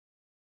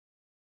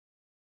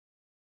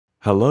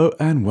Hello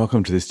and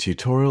welcome to this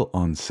tutorial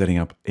on setting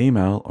up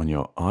email on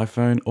your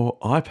iPhone or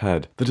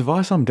iPad. The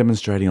device I'm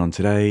demonstrating on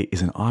today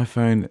is an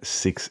iPhone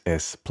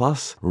 6s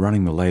Plus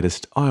running the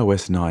latest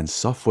iOS 9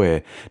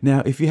 software.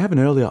 Now, if you have an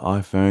earlier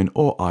iPhone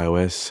or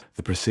iOS,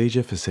 the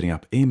procedure for setting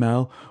up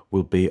email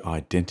will be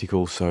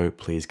identical, so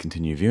please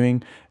continue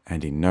viewing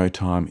and in no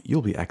time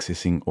you'll be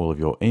accessing all of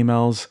your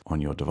emails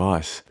on your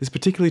device. This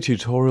particular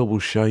tutorial will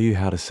show you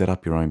how to set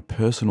up your own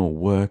personal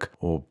work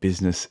or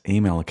business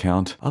email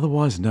account,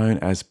 otherwise known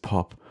as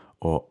POP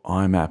or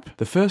iMAP.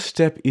 The first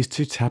step is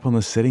to tap on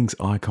the settings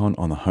icon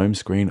on the home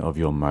screen of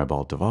your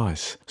mobile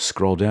device.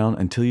 Scroll down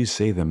until you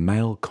see the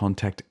Mail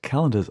Contact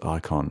Calendars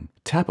icon.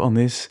 Tap on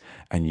this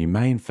and you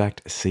may in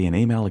fact see an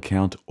email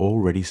account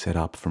already set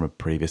up from a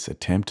previous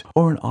attempt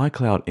or an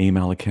iCloud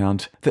email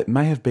account that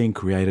may have been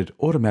created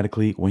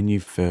automatically when you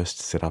first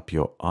set up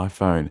your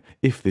iPhone.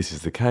 If this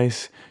is the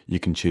case, you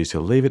can choose to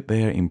leave it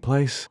there in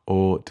place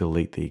or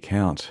delete the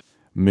account.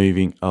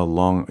 Moving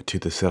along to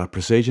the setup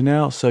procedure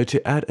now. So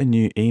to add a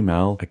new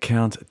email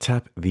account,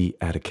 tap the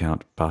Add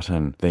Account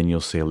button. Then you'll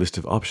see a list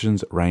of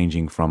options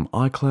ranging from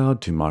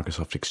iCloud to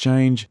Microsoft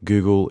Exchange,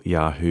 Google,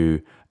 Yahoo,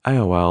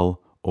 AOL,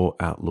 or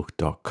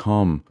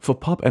Outlook.com. For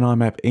POP and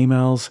iMAP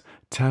emails,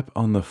 tap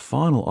on the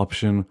final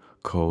option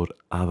called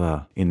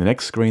Other. In the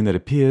next screen that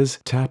appears,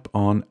 tap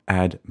on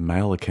Add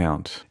Mail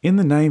Account. In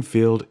the name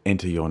field,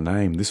 enter your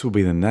name. This will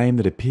be the name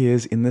that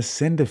appears in the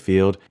sender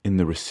field in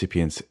the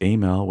recipient's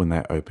email when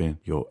they open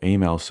your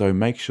email. So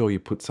make sure you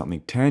put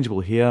something tangible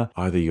here,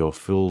 either your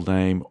full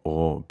name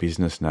or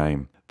business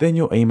name. Then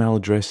your email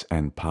address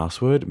and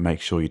password.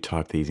 Make sure you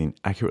type these in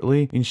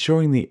accurately,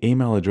 ensuring the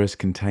email address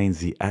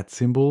contains the @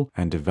 symbol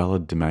and a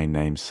valid domain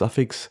name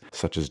suffix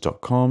such as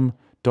 .com,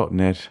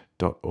 .net,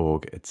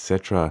 .org,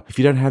 etc. If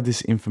you don't have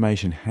this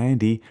information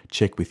handy,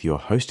 check with your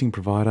hosting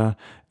provider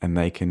and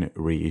they can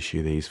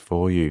reissue these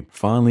for you.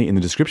 Finally, in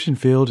the description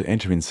field,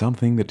 enter in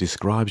something that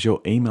describes your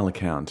email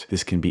account.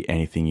 This can be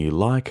anything you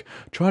like.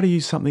 Try to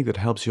use something that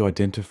helps you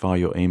identify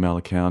your email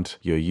account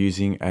you're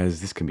using,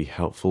 as this can be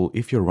helpful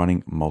if you're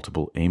running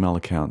multiple email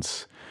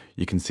accounts.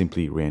 You can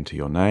simply re-enter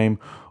your name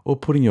or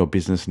put in your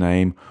business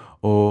name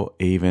or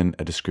even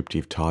a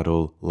descriptive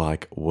title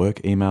like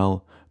work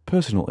email,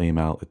 personal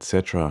email,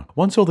 etc.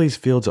 Once all these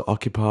fields are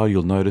occupied,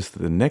 you'll notice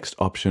that the next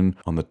option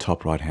on the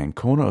top right hand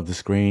corner of the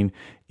screen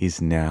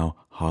is now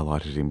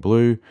highlighted in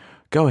blue.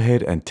 Go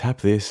ahead and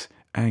tap this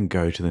and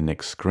go to the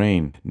next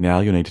screen.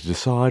 Now you'll need to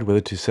decide whether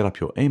to set up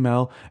your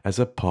email as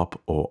a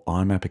POP or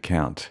iMAP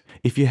account.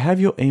 If you have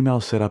your email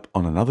set up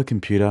on another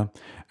computer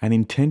and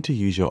intend to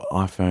use your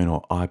iPhone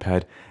or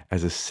iPad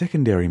as a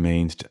secondary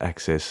means to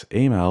access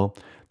email,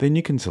 then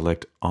you can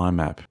select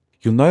iMAP.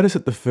 You'll notice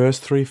that the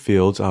first three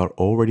fields are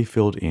already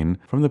filled in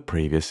from the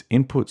previous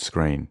input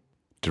screen.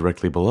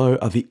 Directly below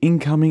are the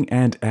incoming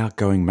and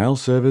outgoing mail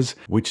servers,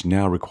 which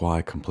now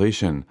require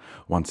completion.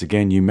 Once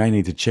again, you may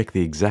need to check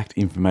the exact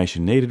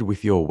information needed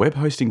with your web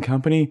hosting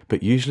company,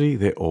 but usually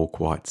they're all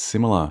quite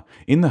similar.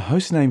 In the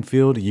hostname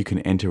field, you can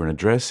enter an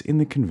address in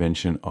the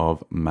convention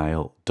of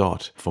mail.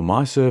 For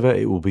my server,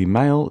 it will be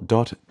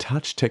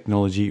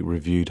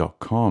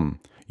mail.touchtechnologyreview.com.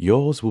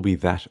 Yours will be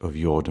that of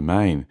your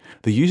domain.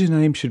 The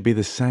username should be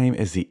the same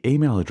as the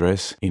email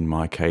address. In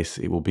my case,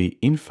 it will be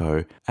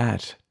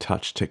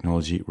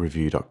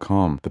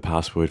info@touchtechnologyreview.com. The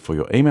password for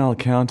your email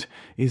account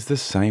is the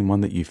same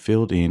one that you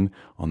filled in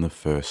on the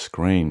first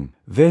screen.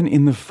 Then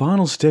in the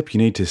final step, you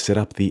need to set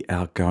up the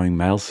outgoing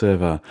mail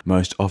server.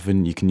 Most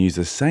often you can use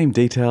the same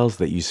details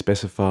that you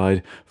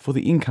specified for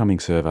the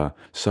incoming server.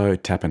 So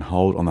tap and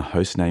hold on the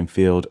hostname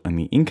field in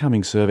the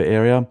incoming server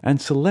area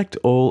and select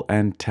all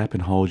and tap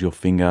and hold your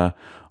finger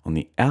on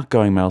the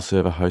outgoing mail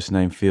server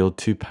hostname field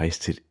to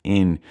paste it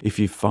in. If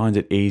you find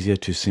it easier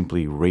to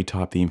simply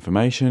retype the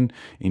information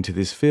into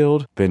this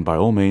field, then by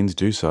all means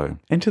do so.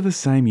 Enter the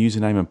same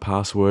username and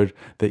password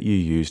that you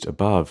used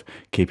above.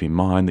 Keep in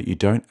mind that you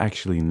don't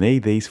actually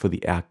need these for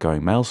the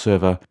outgoing mail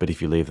server, but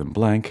if you leave them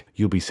blank,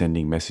 you'll be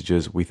sending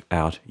messages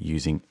without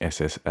using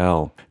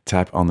SSL.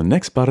 Tap on the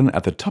next button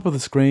at the top of the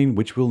screen,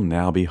 which will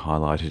now be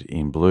highlighted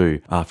in blue.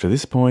 After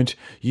this point,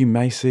 you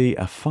may see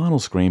a final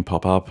screen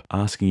pop up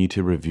asking you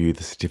to review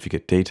the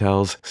certificate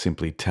details.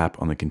 Simply tap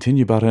on the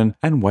continue button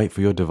and wait for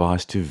your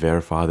device to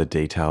verify the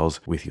details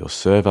with your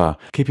server.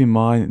 Keep in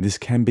mind this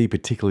can be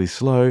particularly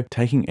slow,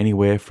 taking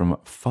anywhere from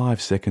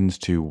 5 seconds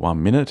to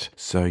 1 minute,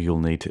 so you'll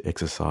need to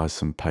exercise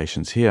some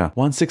patience here.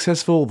 Once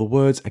successful, the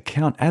words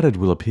account added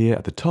will appear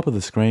at the top of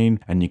the screen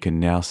and you can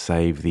now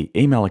save the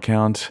email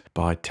account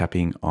by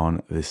tapping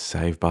on this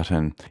save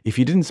button. If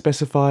you didn't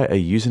specify a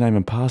username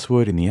and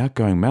password in the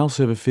outgoing mail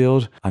server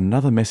field,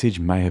 another message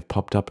may have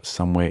popped up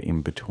somewhere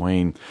in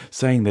between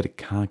saying saying that it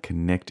can't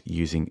connect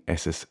using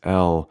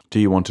SSL. Do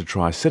you want to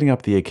try setting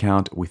up the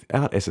account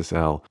without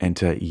SSL?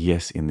 Enter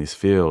yes in this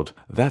field.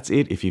 That's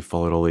it. If you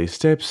followed all these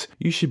steps,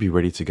 you should be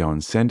ready to go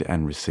and send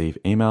and receive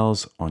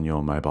emails on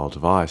your mobile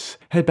device.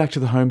 Head back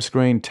to the home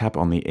screen, tap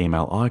on the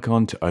email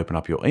icon to open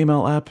up your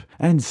email app,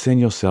 and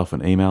send yourself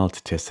an email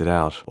to test it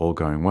out. All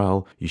going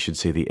well, you should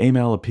see the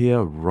email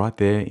appear right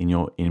there in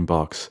your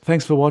inbox.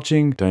 Thanks for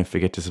watching. Don't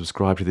forget to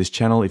subscribe to this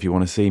channel if you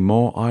want to see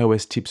more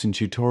iOS tips and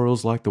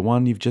tutorials like the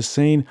one you've just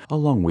seen,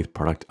 along with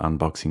product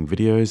unboxing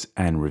videos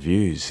and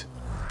reviews.